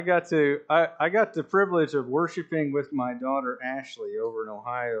I got the privilege of worshiping with my daughter Ashley over in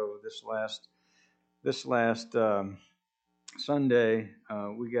Ohio this last Sunday.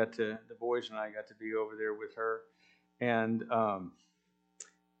 The boys and I got to be over there with her, and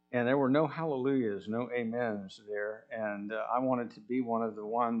there were no hallelujahs, no amens there, and I wanted to be one of the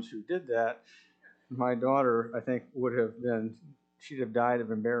ones who did that. My daughter, I think, she'd have died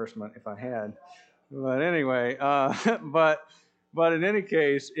of embarrassment if I had. But anyway, but in any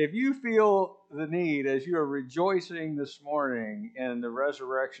case, if you feel the need as you are rejoicing this morning in the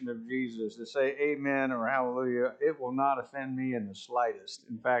resurrection of Jesus to say amen or hallelujah, it will not offend me in the slightest.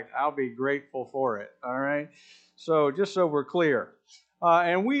 In fact, I'll be grateful for it. All right. So just so we're clear,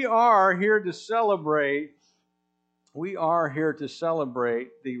 and we are here to celebrate. We are here to celebrate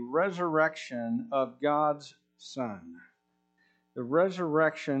the resurrection of God's Son, the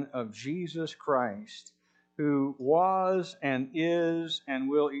resurrection of Jesus Christ, who was and is and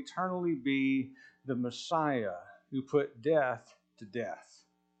will eternally be the Messiah who put death to death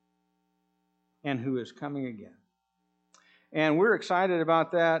and who is coming again. And we're excited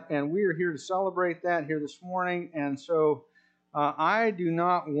about that, and we are here to celebrate that here this morning. And so I do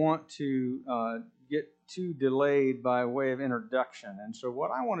not want to get too delayed by way of introduction. And so what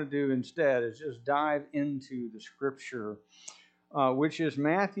I want to do instead is just dive into the scripture, which is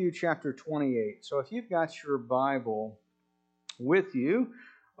Matthew chapter 28. So if you've got your Bible with you,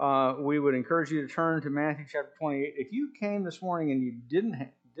 we would encourage you to turn to Matthew chapter 28. If you came this morning and you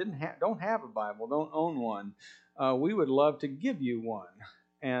don't have a Bible, don't own one, we would love to give you one.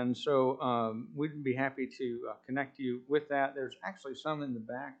 And so we'd be happy to connect you with that. There's actually some in the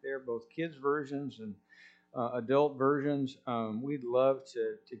back there, both kids versions and adult versions. We'd love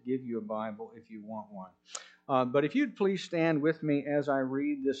to give you a Bible if you want one. But if you'd please stand with me as I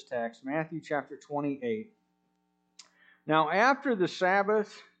read this text, Matthew chapter 28. Now after the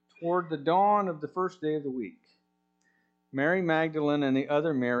Sabbath, toward the dawn of the first day of the week, Mary Magdalene and the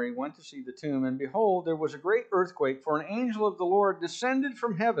other Mary went to see the tomb, and behold, there was a great earthquake, for an angel of the Lord descended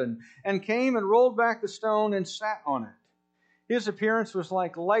from heaven and came and rolled back the stone and sat on it. His appearance was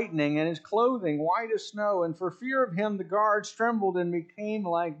like lightning, and his clothing white as snow. And for fear of him, the guards trembled and became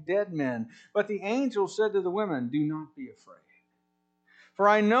like dead men. But the angel said to the women, "Do not be afraid. For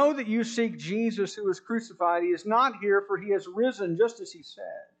I know that you seek Jesus who was crucified. He is not here, for he has risen, just as he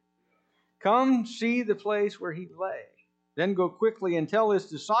said. Come see the place where he lay. Then go quickly and tell his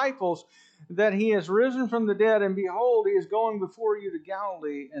disciples that he has risen from the dead. And behold, he is going before you to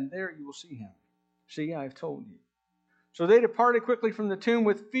Galilee, and there you will see him. See, I have told you." So they departed quickly from the tomb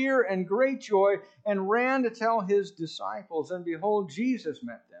with fear and great joy and ran to tell his disciples. And behold, Jesus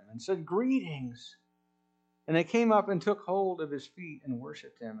met them and said, "Greetings." And they came up and took hold of his feet and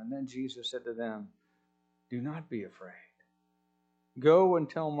worshipped him. And then Jesus said to them, "Do not be afraid. Go and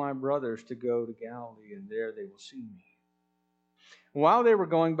tell my brothers to go to Galilee, and there they will see me." While they were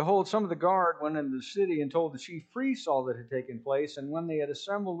going, behold, some of the guard went into the city and told the chief priests all that had taken place. And when they had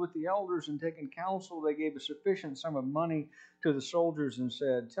assembled with the elders and taken counsel, they gave a sufficient sum of money to the soldiers and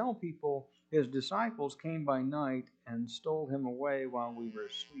said, "Tell people his disciples came by night and stole him away while we were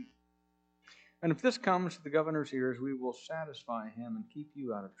asleep. And if this comes to the governor's ears, we will satisfy him and keep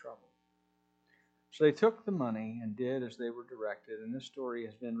you out of trouble." So they took the money and did as they were directed. And this story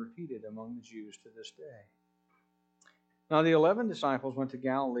has been repeated among the Jews to this day. Now the 11 disciples went to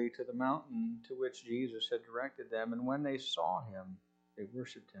Galilee, to the mountain to which Jesus had directed them. And when they saw him, they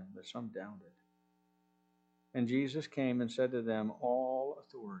worshipped him, but some doubted. And Jesus came and said to them, "All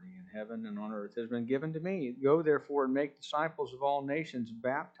authority in heaven and on earth has been given to me. Go therefore and make disciples of all nations,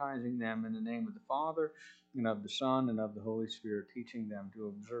 baptizing them in the name of the Father and of the Son and of the Holy Spirit, teaching them to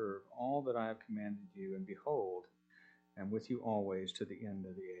observe all that I have commanded you. And behold, I am with you always to the end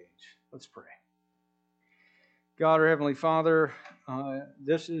of the age." Let's pray. God, our Heavenly Father,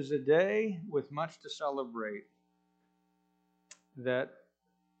 this is a day with much to celebrate. That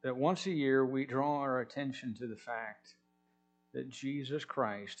once a year we draw our attention to the fact that Jesus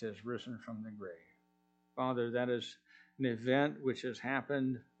Christ has risen from the grave. Father, that is an event which has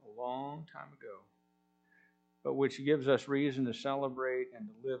happened a long time ago, but which gives us reason to celebrate and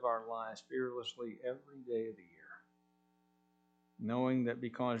to live our lives fearlessly every day of the year, knowing that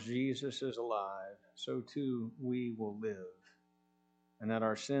because Jesus is alive, so too we will live, and that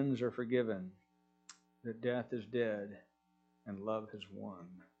our sins are forgiven, that death is dead, and love has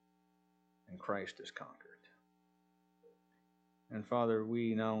won, and Christ is conquered. And Father,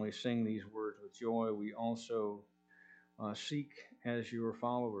 we not only sing these words with joy, we also seek as your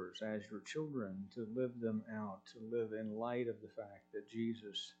followers, as your children, to live them out, to live in light of the fact that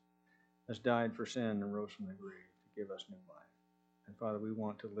Jesus has died for sin and rose from the grave to give us new life. And Father, we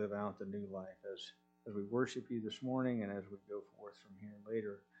want to live out the new life as we worship you this morning and as we go forth from here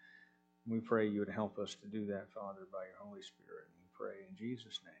later. We pray you would help us to do that, Father, by your Holy Spirit. And we pray in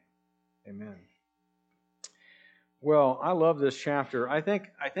Jesus' name. Amen. Well, I love this chapter. I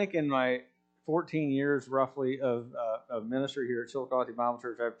think in my 14 years roughly of ministry here at Chillicothe Bible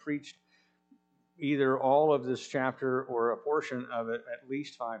Church, I've preached either all of this chapter or a portion of it at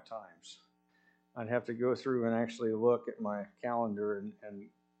least 5 times. I'd have to go through and actually look at my calendar and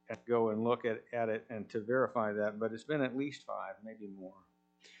go and look at it and to verify that, but it's been at least 5, maybe more.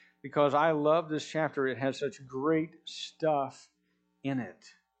 Because I love this chapter. It has such great stuff in it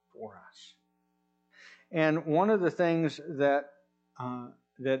for us. And one of the things that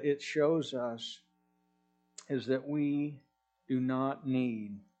it shows us is that we do not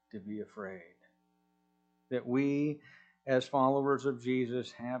need to be afraid. That we, as followers of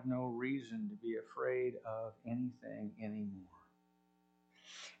Jesus, have no reason to be afraid of anything anymore.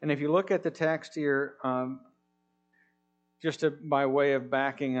 And if you look at the text here, by way of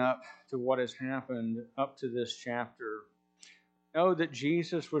backing up to what has happened up to this chapter, know that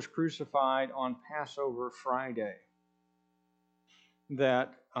Jesus was crucified on Passover Friday.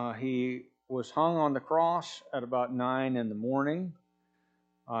 That he was hung on the cross at about 9 in the morning,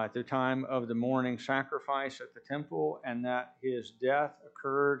 at the time of the morning sacrifice at the temple, and that his death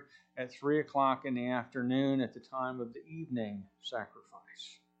occurred at 3 o'clock in the afternoon at the time of the evening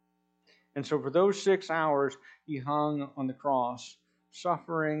sacrifice. And so for those 6 hours, he hung on the cross,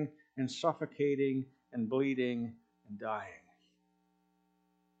 suffering and suffocating and bleeding and dying.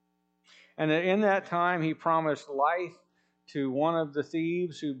 And in that time, he promised life to one of the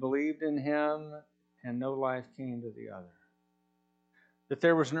thieves who believed in him, and no life came to the other. That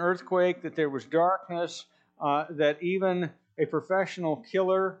there was an earthquake, that there was darkness, that even a professional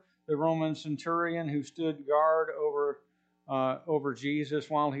killer, the Roman centurion who stood guard over Jesus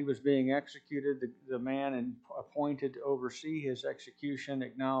while he was being executed, the man appointed to oversee his execution,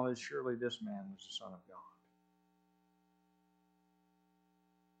 acknowledged surely this man was the Son of God.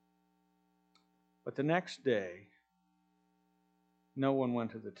 But the next day, no one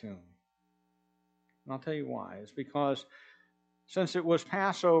went to the tomb. And I'll tell you why. It's because since it was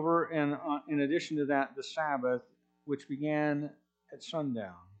Passover, and in addition to that, the Sabbath, which began at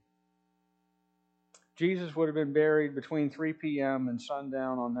sundown, Jesus would have been buried between 3 p.m. and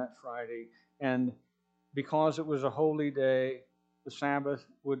sundown on that Friday. And because it was a holy day, the Sabbath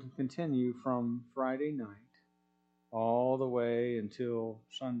would continue from Friday night all the way until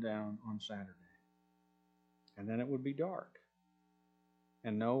sundown on Saturday. And then it would be dark,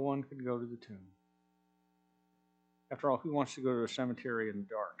 and no one could go to the tomb. After all, who wants to go to a cemetery in the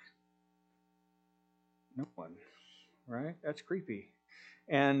dark? No one, right? That's creepy.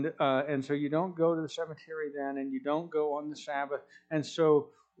 And so you don't go to the cemetery then, and you don't go on the Sabbath. And so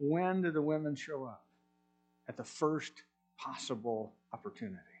when do the women show up? At the first possible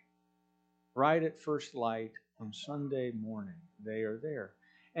opportunity. Right at first light on Sunday morning. They are there.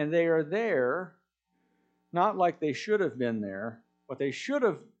 And they are there not like they should have been there. What they should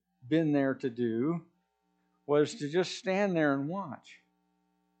have been there to do was to just stand there and watch.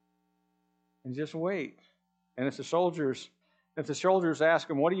 And just wait. And if the soldiers asked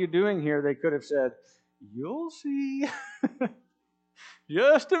them, "What are you doing here?" they could have said, "You'll see."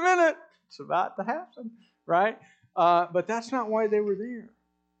 Just a minute. It's about to happen. Right? But that's not why they were there.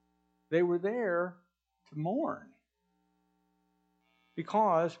 They were there to mourn.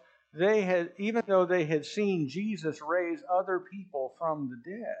 Because they had, even though they had seen Jesus raise other people from the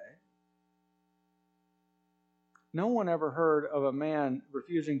dead, no one ever heard of a man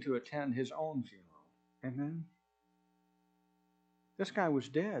refusing to attend his own funeral. Amen? This guy was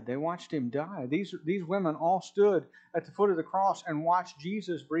dead. They watched him die. These women all stood at the foot of the cross and watched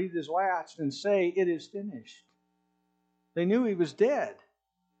Jesus breathe his last and say, "It is finished." They knew he was dead.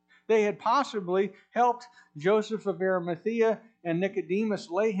 They had possibly helped Joseph of Arimathea and Nicodemus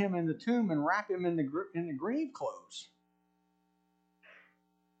lay him in the tomb and wrap him in the grave clothes.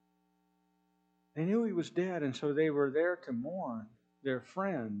 They knew he was dead, and so they were there to mourn their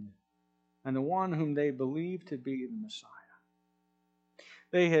friend and the one whom they believed to be the Messiah.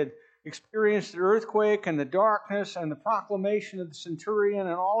 They had experienced the earthquake and the darkness and the proclamation of the centurion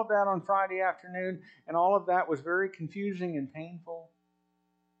and all of that on Friday afternoon, and all of that was very confusing and painful.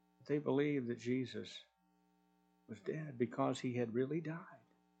 But they believed that Jesus was dead because he had really died.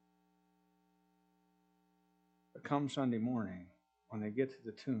 But come Sunday morning, when they get to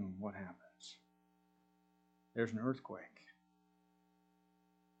the tomb, what happens? There's an earthquake.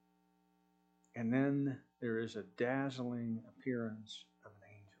 And then there is a dazzling appearance of an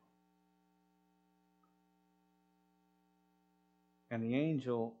angel. And the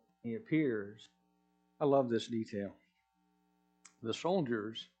angel, he appears. I love this detail. The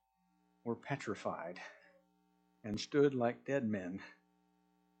soldiers were petrified and stood like dead men.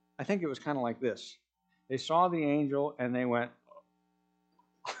 I think it was kind of like this. They saw the angel and they went,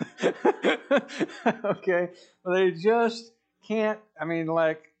 okay, well, they just can't,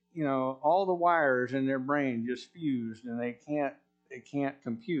 all the wires in their brain just fused and they can't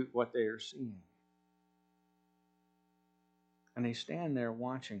compute what they are seeing. And they stand there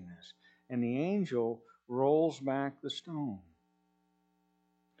watching this. And the angel rolls back the stone.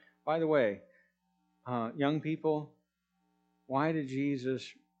 By the way, young people, why did the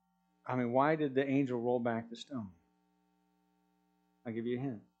angel roll back the stone? I'll give you a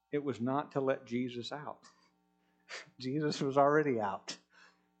hint. It was not to let Jesus out. Jesus was already out.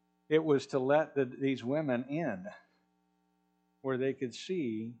 It was to let these women in where they could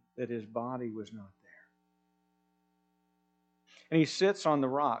see that his body was not there. And he sits on the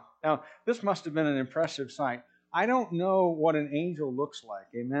rock. Now, this must have been an impressive sight. I don't know what an angel looks like.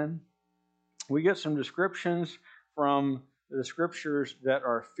 Amen? We get some descriptions from the scriptures that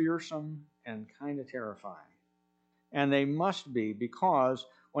are fearsome and kind of terrifying. And they must be, because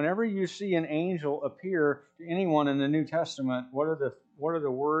whenever you see an angel appear to anyone in the New Testament, what are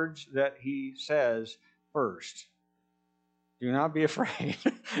the words that he says first? Do not be afraid,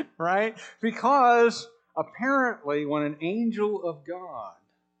 right? Because apparently when an angel of God,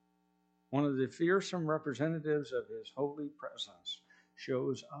 one of the fearsome representatives of his holy presence,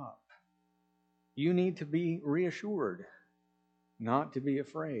 shows up, you need to be reassured, not to be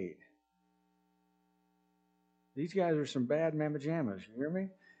afraid. These guys are some bad mamma jammas, you hear me?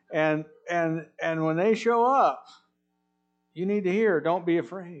 And when they show up, you need to hear, don't be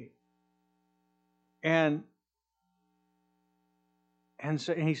afraid. And then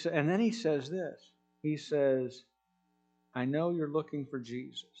he says this. He says, I know you're looking for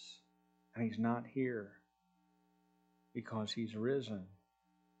Jesus, and he's not here because he's risen,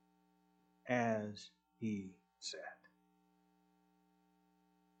 as he said.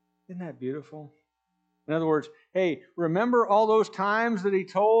 Isn't that beautiful? In other words, hey, remember all those times that he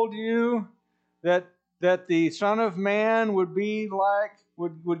told you that the Son of Man would be like,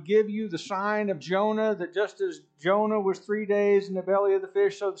 would give you the sign of Jonah, that just as Jonah was 3 days in the belly of the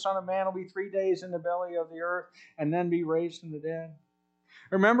fish, so the Son of Man will be 3 days in the belly of the earth and then be raised from the dead?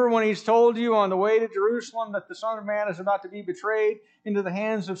 Remember when he's told you on the way to Jerusalem that the Son of Man is about to be betrayed into the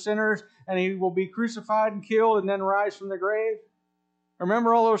hands of sinners and he will be crucified and killed and then rise from the grave?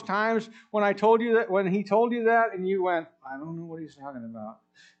 Remember all those times when he told you that and you went, I don't know what he's talking about.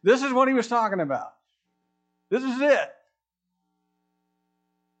 This is what he was talking about. This is it.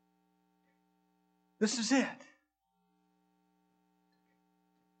 This is it.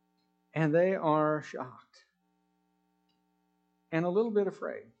 And they are shocked and a little bit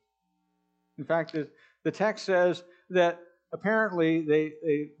afraid. In fact, the text says that apparently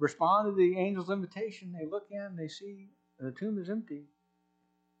they respond to the angel's invitation. They look in, they see the tomb is empty.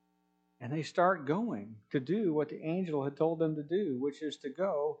 And they start going to do what the angel had told them to do, which is to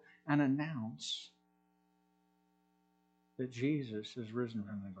go and announce that Jesus is risen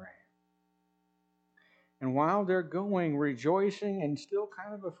from the grave. And while they're going, rejoicing and still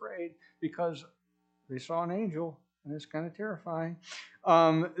kind of afraid because they saw an angel, and it's kind of terrifying,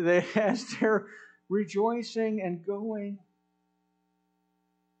 as they're rejoicing and going,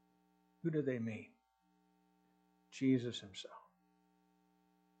 who do they meet? Jesus himself.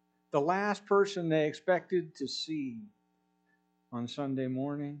 The last person they expected to see on Sunday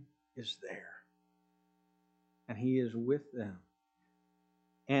morning is there. And he is with them.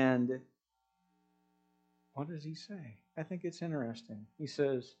 And what does he say? I think it's interesting. He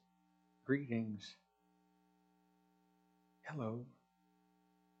says, greetings. Hello.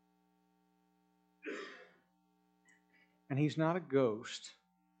 And he's not a ghost.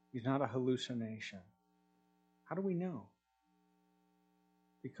 He's not a hallucination. How do we know?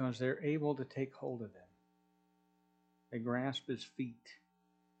 Because they're able to take hold of him. They grasp his feet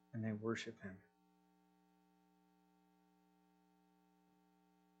and they worship him.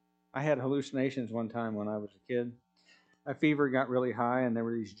 I had hallucinations one time when I was a kid. My fever got really high and there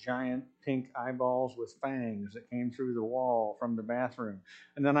were these giant pink eyeballs with fangs that came through the wall from the bathroom.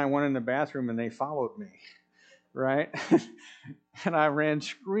 And then I went in the bathroom and they followed me, right? And I ran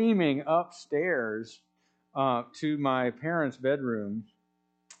screaming upstairs to my parents' bedroom,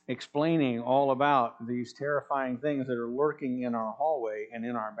 explaining all about these terrifying things that are lurking in our hallway and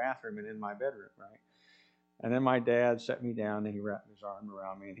in our bathroom and in my bedroom, right? And then my dad set me down and he wrapped his arm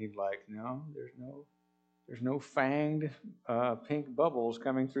around me and he's like, no, there's no fanged pink bubbles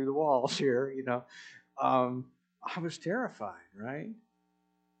coming through the walls here, you know. I was terrified, right?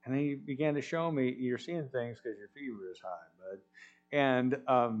 And he began to show me, you're seeing things because your fever is high, bud.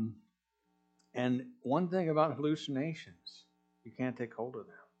 And one thing about hallucinations, you can't take hold of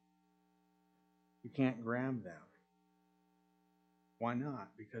them. You can't grab them. Why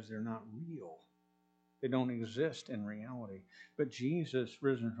not? Because they're not real. They don't exist in reality. But Jesus,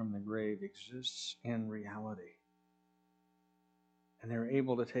 risen from the grave, exists in reality. And they're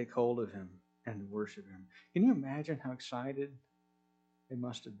able to take hold of him and worship him. Can you imagine how excited they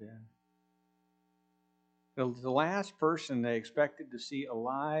must have been? The last person they expected to see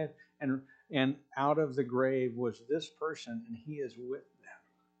alive and out of the grave was this person, and he is with them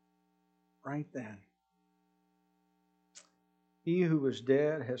right then. He who was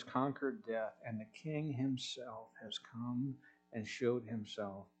dead has conquered death, and the King himself has come and showed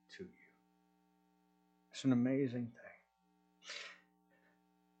himself to you. It's an amazing thing.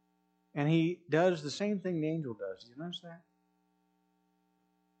 And he does the same thing the angel does. Did you notice that?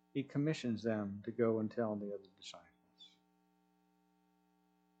 He commissions them to go and tell the other disciples.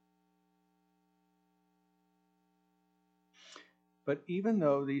 But even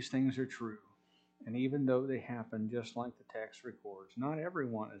though these things are true, and even though they happen just like the text records, not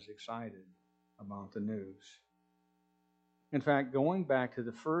everyone is excited about the news. In fact, going back to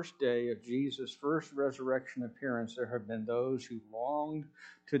the first day of Jesus' first resurrection appearance, there have been those who longed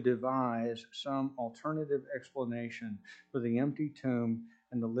to devise some alternative explanation for the empty tomb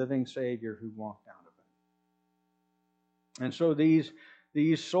and the living Savior who walked out of it. And so these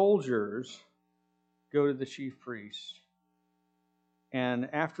soldiers go to the chief priests. And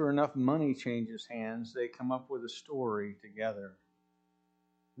after enough money changes hands, they come up with a story together.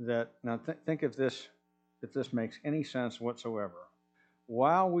 Think if this makes any sense whatsoever.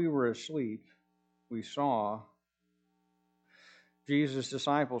 While we were asleep, we saw Jesus'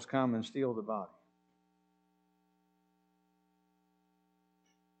 disciples come and steal the body.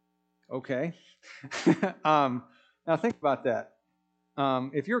 Okay. Now think about that.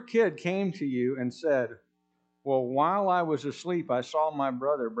 If your kid came to you and said, well, while I was asleep, I saw my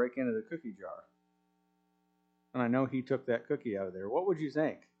brother break into the cookie jar, and I know he took that cookie out of there, what would you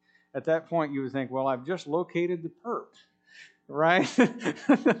think? At that point, you would think, well, I've just located the perp, right?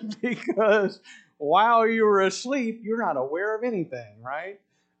 Because while you were asleep, you're not aware of anything, right?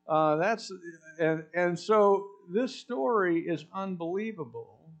 And so this story is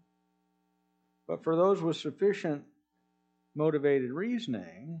unbelievable. But for those with sufficient motivated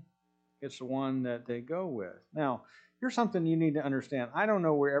reasoning, it's the one that they go with. Now, here's something you need to understand. I don't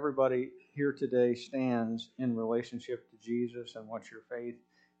know where everybody here today stands in relationship to Jesus and what your faith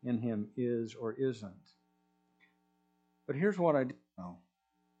in him is or isn't. But here's what I do know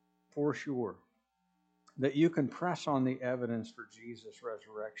for sure. That you can press on the evidence for Jesus'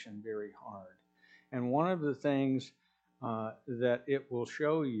 resurrection very hard. And one of the things that it will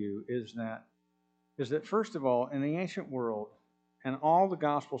show you is that first of all, in the ancient world, and all the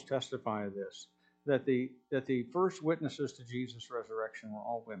Gospels testify of this, that the first witnesses to Jesus' resurrection were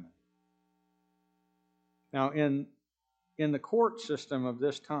all women. Now, in the court system of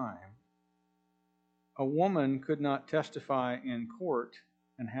this time, a woman could not testify in court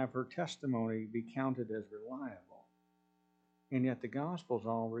and have her testimony be counted as reliable. And yet the Gospels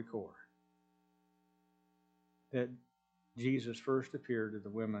all record that Jesus first appeared to the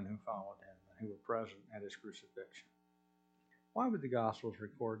women who followed him and who were present at his crucifixion. Why would the Gospels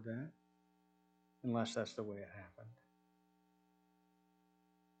record that? Unless that's the way it happened.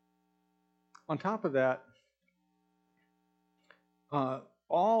 On top of that,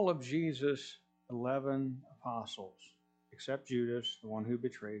 all of Jesus' 11 apostles, except Judas, the one who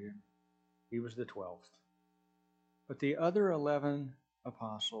betrayed him, he was the 12th. But the other 11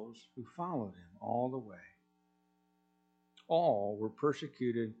 apostles who followed him all the way, all were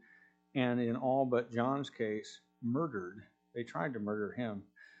persecuted and in all but John's case, murdered. They tried to murder him,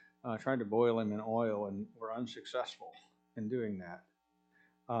 tried to boil him in oil and were unsuccessful in doing that.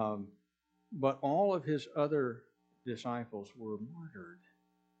 But all of his other disciples were martyred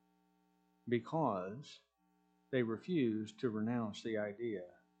because they refused to renounce the idea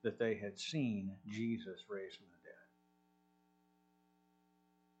that they had seen Jesus raised from the dead.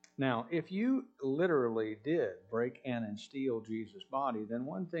 Now, if you literally did break in and steal Jesus' body, then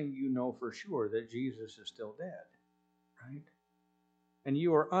one thing you know for sure, that Jesus is still dead, right? And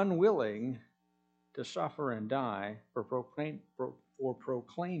you are unwilling to suffer and die for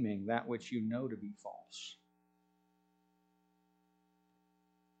proclaiming that which you know to be false.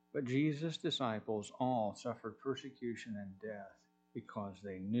 But Jesus' disciples all suffered persecution and death because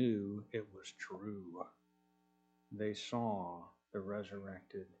they knew it was true. They saw the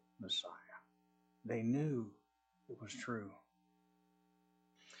resurrected Messiah. They knew. It was true.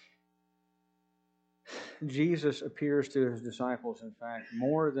 Jesus appears to his disciples, in fact,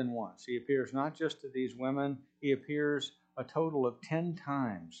 more than once. He appears not just to these women, he appears a total of 10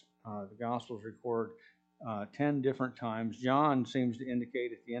 times. The Gospels record 10 different times. John seems to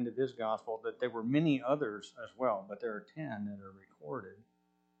indicate at the end of his Gospel that there were many others as well, but there are 10 that are recorded.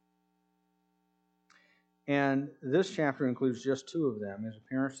 And this chapter includes just 2 of them, his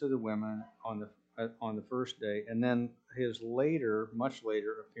appearance to the women on the first day, and then his much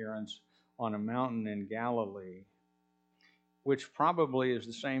later appearance on a mountain in Galilee, which probably is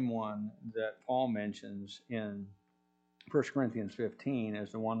the same one that Paul mentions in 1 Corinthians 15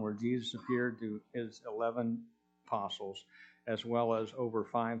 as the one where Jesus appeared to his 11 apostles, as well as over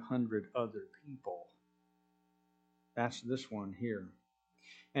 500 other people. That's this one here.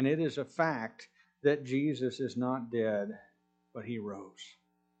 And it is a fact that Jesus is not dead, but he rose.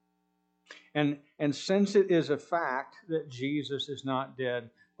 And since it is a fact that Jesus is not dead,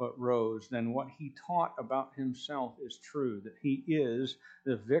 but rose, then what he taught about himself is true, that he is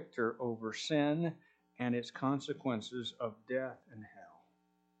the victor over sin and its consequences of death and hell.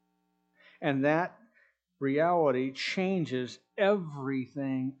 And that reality changes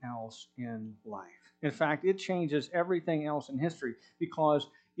everything else in life. In fact, it changes everything else in history, because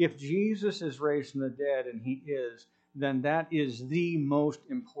if Jesus is raised from the dead, and he is, then that is the most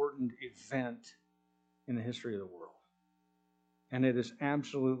important event in the history of the world. And it is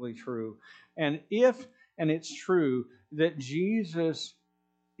absolutely true. And it's true that Jesus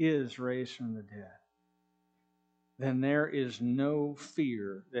is raised from the dead, then there is no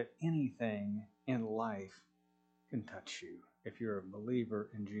fear that anything in life can touch you if you're a believer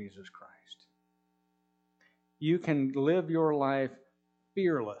in Jesus Christ. You can live your life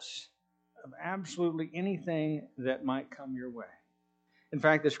fearless of absolutely anything that might come your way. In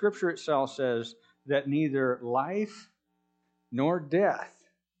fact, the scripture itself says that neither life nor death,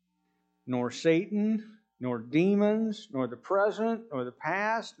 nor Satan, nor demons, nor the present, nor the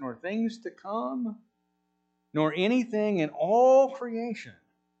past, nor things to come, nor anything in all creation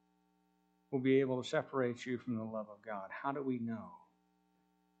will be able to separate you from the love of God. How do we know?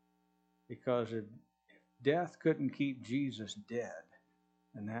 Because if death couldn't keep Jesus dead,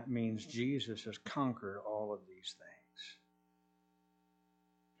 and that means Jesus has conquered all of these things.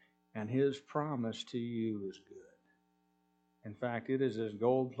 And his promise to you is good. In fact, it is as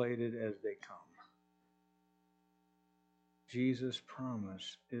gold-plated as they come. Jesus'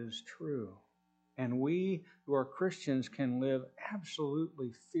 promise is true. And we who are Christians can live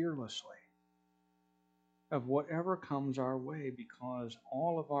absolutely fearlessly of whatever comes our way, because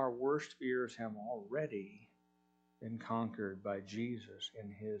all of our worst fears have already been conquered by Jesus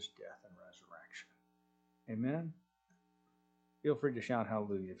in his death and resurrection. Amen? Feel free to shout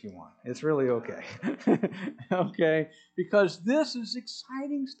hallelujah if you want. It's really okay. Okay? Because this is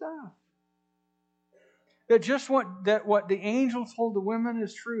exciting stuff. That what the angel told the women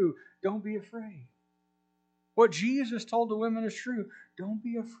is true. Don't be afraid. What Jesus told the women is true. Don't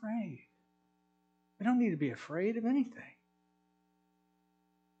be afraid. I don't need to be afraid of anything.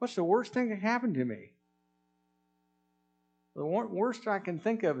 What's the worst thing that happened to me? The worst I can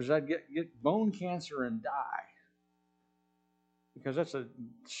think of is I'd get bone cancer and die. Because that's a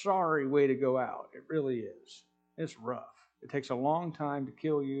sorry way to go out. It really is. It's rough. It takes a long time to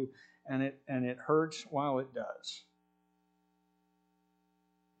kill you, and it hurts while it does.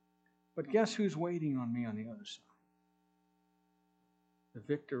 But guess who's waiting on me on the other side? The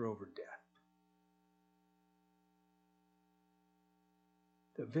victor over death.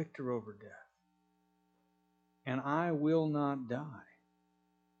 The victor over death. And I will not die,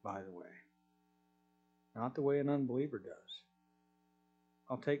 by the way. Not the way an unbeliever does.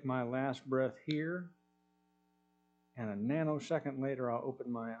 I'll take my last breath here, and a nanosecond later I'll open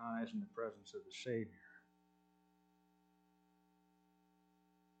my eyes in the presence of the Savior.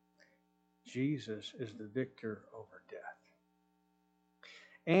 Jesus is the victor over death.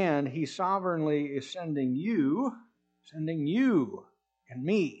 And he sovereignly is sending you and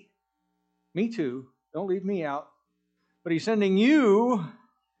me too, don't leave me out, but he's sending you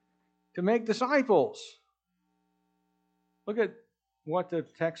to make disciples. Look at what the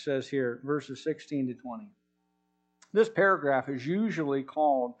text says here, verses 16 to 20. This paragraph is usually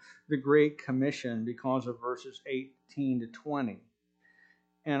called the Great Commission because of verses 18 to 20.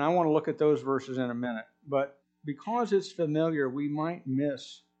 And I want to look at those verses in a minute. But because it's familiar, we might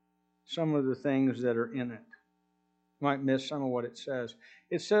miss some of the things that are in it. Might miss some of what it says.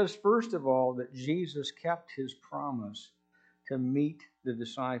 It says, first of all, that Jesus kept his promise to meet the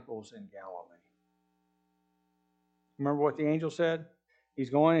disciples in Galilee. Remember what the angel said? He's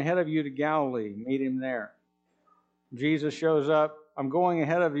going ahead of you to Galilee. Meet him there. Jesus shows up. I'm going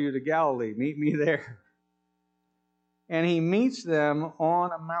ahead of you to Galilee. Meet me there. And he meets them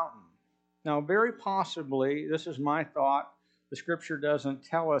on a mountain. Now, very possibly, this is my thought. The scripture doesn't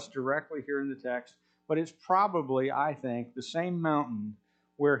tell us directly here in the text, but it's probably, I think, the same mountain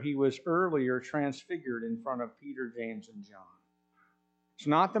where he was earlier transfigured in front of Peter, James, and John. It's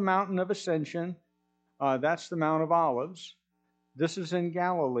not the mountain of Ascension. That's the Mount of Olives. This is in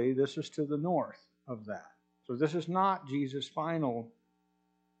Galilee. This is to the north of that. So this is not Jesus' final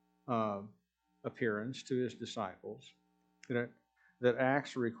appearance to his disciples that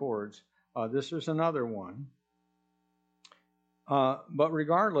Acts records. This is another one. But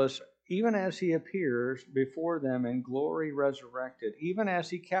regardless, even as he appears before them in glory resurrected, even as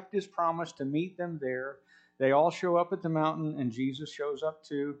he kept his promise to meet them there, they all show up at the mountain and Jesus shows up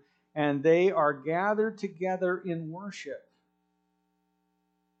too, and they are gathered together in worship.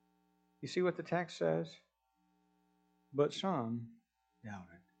 You see what the text says? But some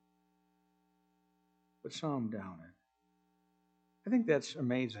doubted. But some doubted. I think that's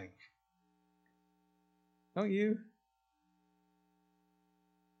amazing. Don't you?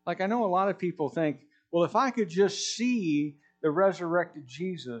 Like, I know a lot of people think, well, if I could just see the resurrected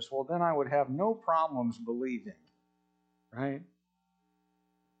Jesus, well, then I would have no problems believing, right?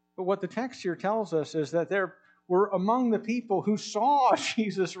 But what the text here tells us is that there were among the people who saw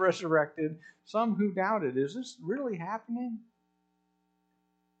Jesus resurrected, some who doubted. Is this really happening?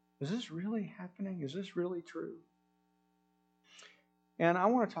 Is this really happening? Is this really true? And I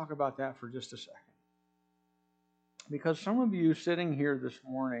want to talk about that for just a second. Because some of you sitting here this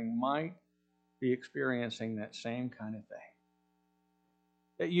morning might be experiencing that same kind of thing.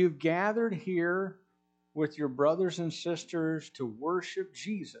 That you've gathered here with your brothers and sisters to worship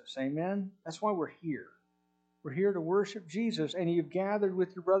Jesus. Amen? That's why we're here. We're here to worship Jesus, and you've gathered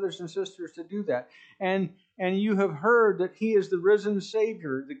with your brothers and sisters to do that. And you have heard that he is the risen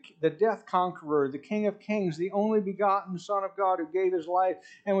Savior, the death conqueror, the King of Kings, the only begotten Son of God who gave his life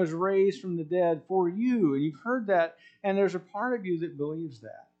and was raised from the dead for you. And you've heard that, and there's a part of you that believes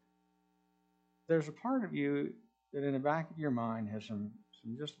that. There's a part of you that in the back of your mind has some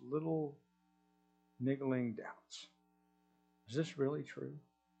just little niggling doubts. Is this really true?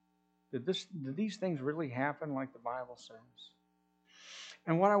 Did these things really happen like the Bible says?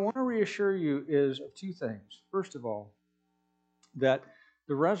 And what I want to reassure you is of two things. First of all, that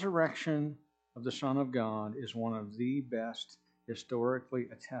the resurrection of the Son of God is one of the best historically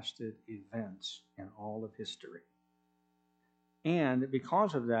attested events in all of history. And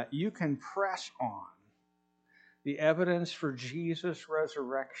because of that, you can press on the evidence for Jesus'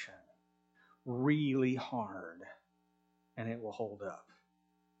 resurrection really hard, and it will hold up.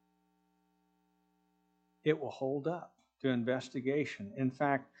 It will hold up to investigation. In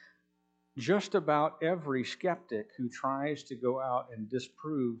fact, just about every skeptic who tries to go out and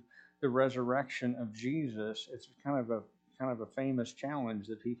disprove the resurrection of Jesus, it's kind of a famous challenge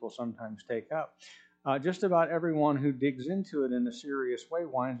that people sometimes take up. Just about everyone who digs into it in a serious way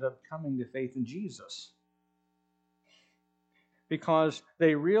winds up coming to faith in Jesus. Because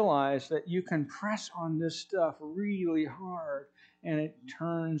they realize that you can press on this stuff really hard and it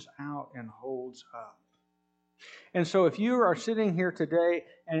turns out and holds up. And so if you are sitting here today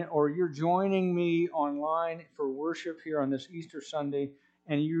or you're joining me online for worship here on this Easter Sunday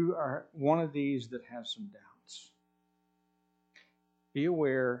and you are one of these that has some doubts, be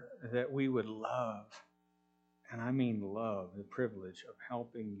aware that we would love, and I mean love, the privilege of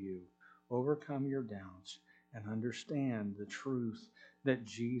helping you overcome your doubts and understand the truth that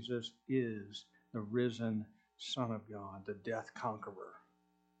Jesus is the risen Son of God, the death conqueror,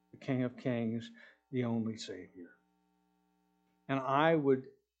 the King of Kings, the only Savior. And I would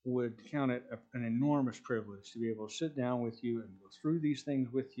count it an enormous privilege to be able to sit down with you and go through these things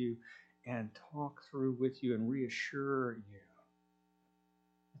with you and talk through with you and reassure you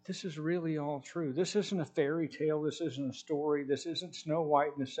that this is really all true. This isn't a fairy tale. This isn't a story. This isn't Snow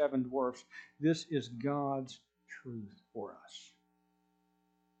White and the Seven Dwarfs. This is God's truth for us.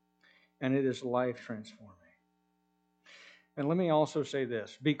 And it is life transforming. And let me also say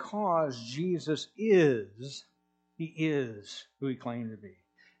this. Because Jesus is, he is who he claimed to be.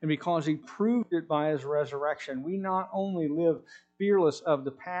 And because he proved it by his resurrection, we not only live fearless of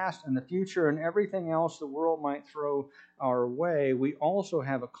the past and the future and everything else the world might throw our way, we also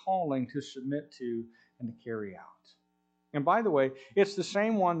have a calling to submit to and to carry out. And by the way, it's the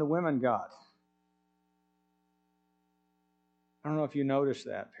same one the women got. I don't know if you noticed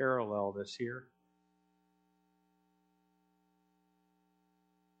that parallel that's here.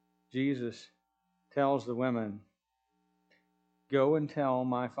 Jesus tells the women, "Go and tell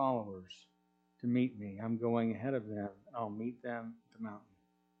my followers to meet me. I'm going ahead of them. I'll meet them at the mountain.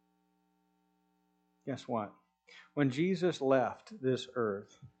 Guess what? When Jesus left this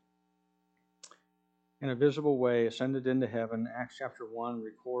earth in a visible way, ascended into heaven, Acts chapter 1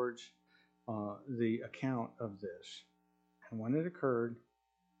 records the account of this. And when it occurred,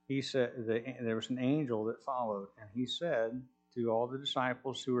 he said there was an angel that followed, and he said to all the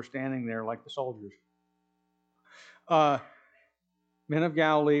disciples who were standing there like the soldiers, Men of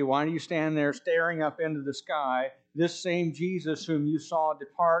Galilee, why do you stand there staring up into the sky? This same Jesus whom you saw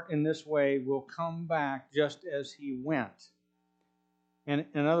depart in this way will come back just as he went. And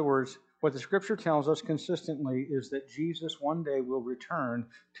in other words, what the Scripture tells us consistently is that Jesus one day will return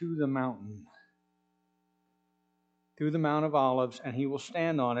to the mountain, to the Mount of Olives, and he will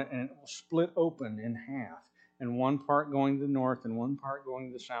stand on it, and it will split open in half, and one part going to the north and one part going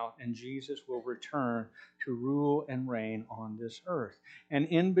to the south, and Jesus will return to rule and reign on this earth. And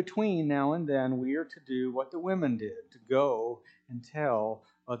in between now and then, we are to do what the women did, to go and tell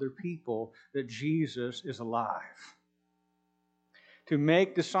other people that Jesus is alive, to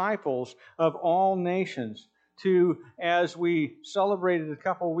make disciples of all nations, to, as we celebrated a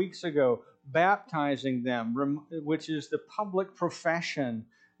couple of weeks ago, baptizing them, which is the public profession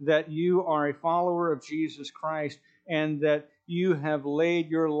that you are a follower of Jesus Christ and that you have laid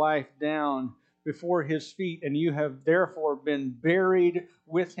your life down before his feet and you have therefore been buried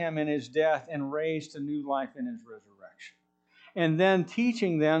with him in his death and raised to new life in his resurrection. And then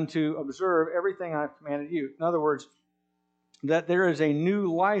teaching them to observe everything I've commanded you. In other words, that there is a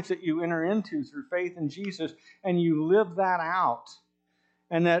new life that you enter into through faith in Jesus and you live that out.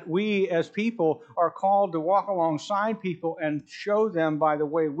 And that we as people are called to walk alongside people and show them by the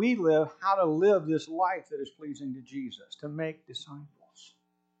way we live how to live this life that is pleasing to Jesus, to make disciples.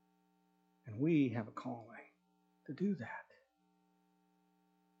 And we have a calling to do that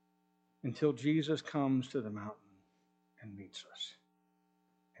until Jesus comes to the mountain and meets us.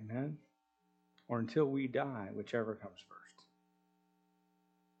 Amen? Or until we die, whichever comes first.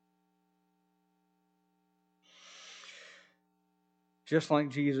 Just like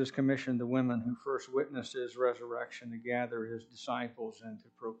Jesus commissioned the women who first witnessed his resurrection to gather his disciples and to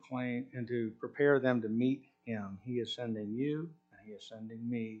proclaim and to prepare them to meet him, he is sending you and he is sending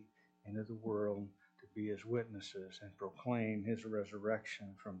me into the world to be his witnesses and proclaim his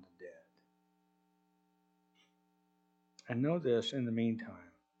resurrection from the dead. And know this in the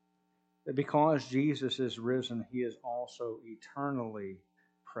meantime, that because Jesus is risen, he is also eternally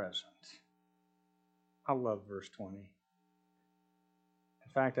present. I love verse 20.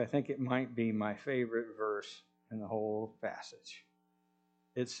 In fact, I think it might be my favorite verse in the whole passage.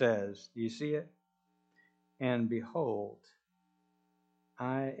 It says, do you see it? And behold,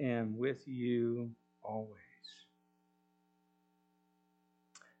 I am with you always.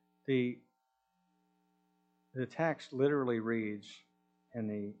 The text literally reads in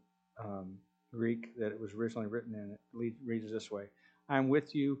the Greek that it was originally written in, it reads this way. I'm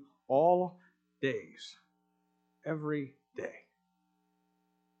with you all days, every day.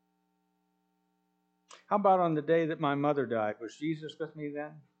 How about on the day that my mother died? Was Jesus with me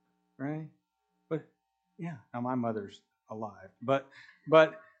then? Right? But yeah, now my mother's alive. But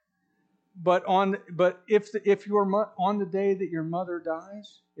if you're on the day that your mother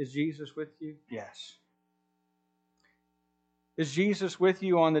dies, is Jesus with you? Yes. Is Jesus with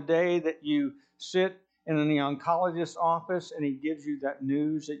you on the day that you sit in the oncologist's office and he gives you that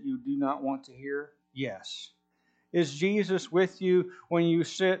news that you do not want to hear? Yes. Is Jesus with you when you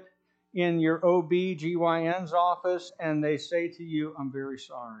sit in your OB/GYN's office and they say to you, I'm very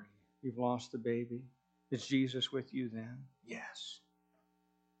sorry, you've lost the baby? Is Jesus with you then? Yes.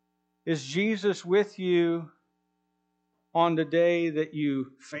 Is Jesus with you on the day that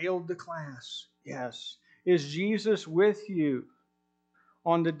you failed the class? Yes. Is Jesus with you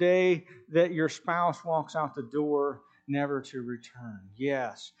on the day that your spouse walks out the door never to return?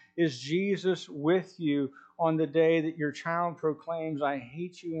 Yes. Is Jesus with you on the day that your child proclaims, I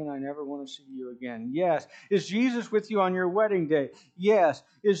hate you and I never want to see you again? Yes. Is Jesus with you on your wedding day? Yes.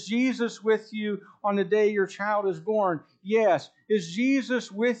 Is Jesus with you on the day your child is born? Yes. Is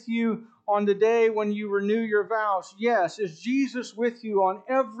Jesus with you on the day when you renew your vows? Yes. Is Jesus with you on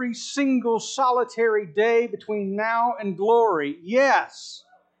every single solitary day between now and glory? Yes.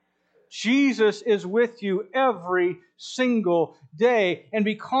 Jesus is with you every single day. And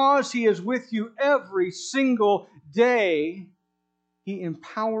because he is with you every single day, he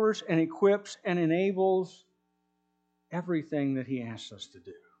empowers and equips and enables everything that he asks us to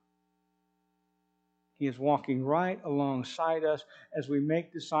do. He is walking right alongside us as we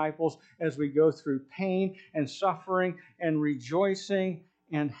make disciples, as we go through pain and suffering and rejoicing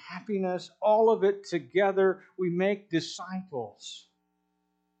and happiness, all of it together, we make disciples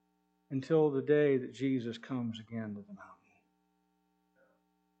until the day that Jesus comes again to the mountain.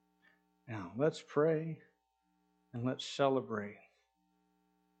 Now, let's pray and let's celebrate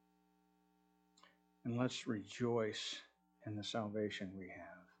and let's rejoice in the salvation we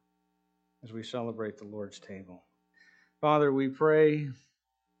have as we celebrate the Lord's table. Father, we pray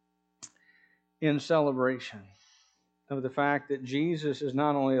in celebration of the fact that Jesus is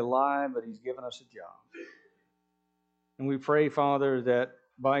not only alive, but He's given us a job. And we pray, Father, that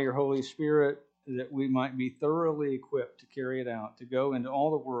by your Holy Spirit, that we might be thoroughly equipped to carry it out, to go into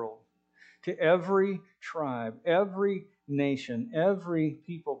all the world, to every tribe, every nation, every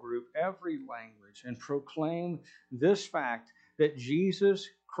people group, every language, and proclaim this fact that Jesus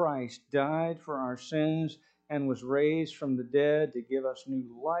Christ died for our sins and was raised from the dead to give us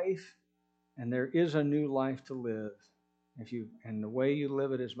new life, and there is a new life to live. And the way you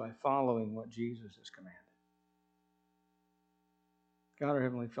live it is by following what Jesus has commanded. God, our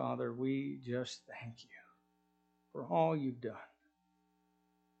Heavenly Father, we just thank you for all you've done.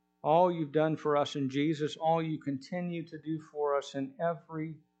 All you've done for us in Jesus, all you continue to do for us in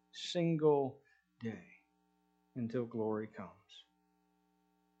every single day until glory comes.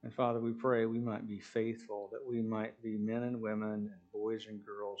 And Father, we pray we might be faithful, that we might be men and women and boys and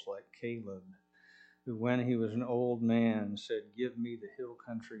girls like Caleb, who when he was an old man said, "Give me the hill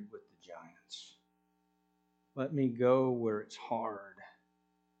country with the giants. Let me go where it's hard.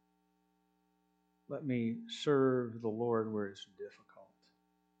 Let me serve the Lord where it's difficult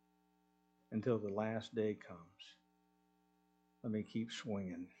until the last day comes. Let me keep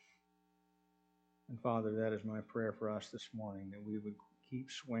swinging." And Father, that is my prayer for us this morning, that we would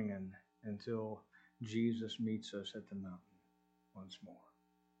keep swinging until Jesus meets us at the mountain once more.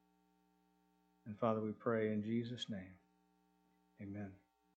 And Father, we pray in Jesus' name, amen.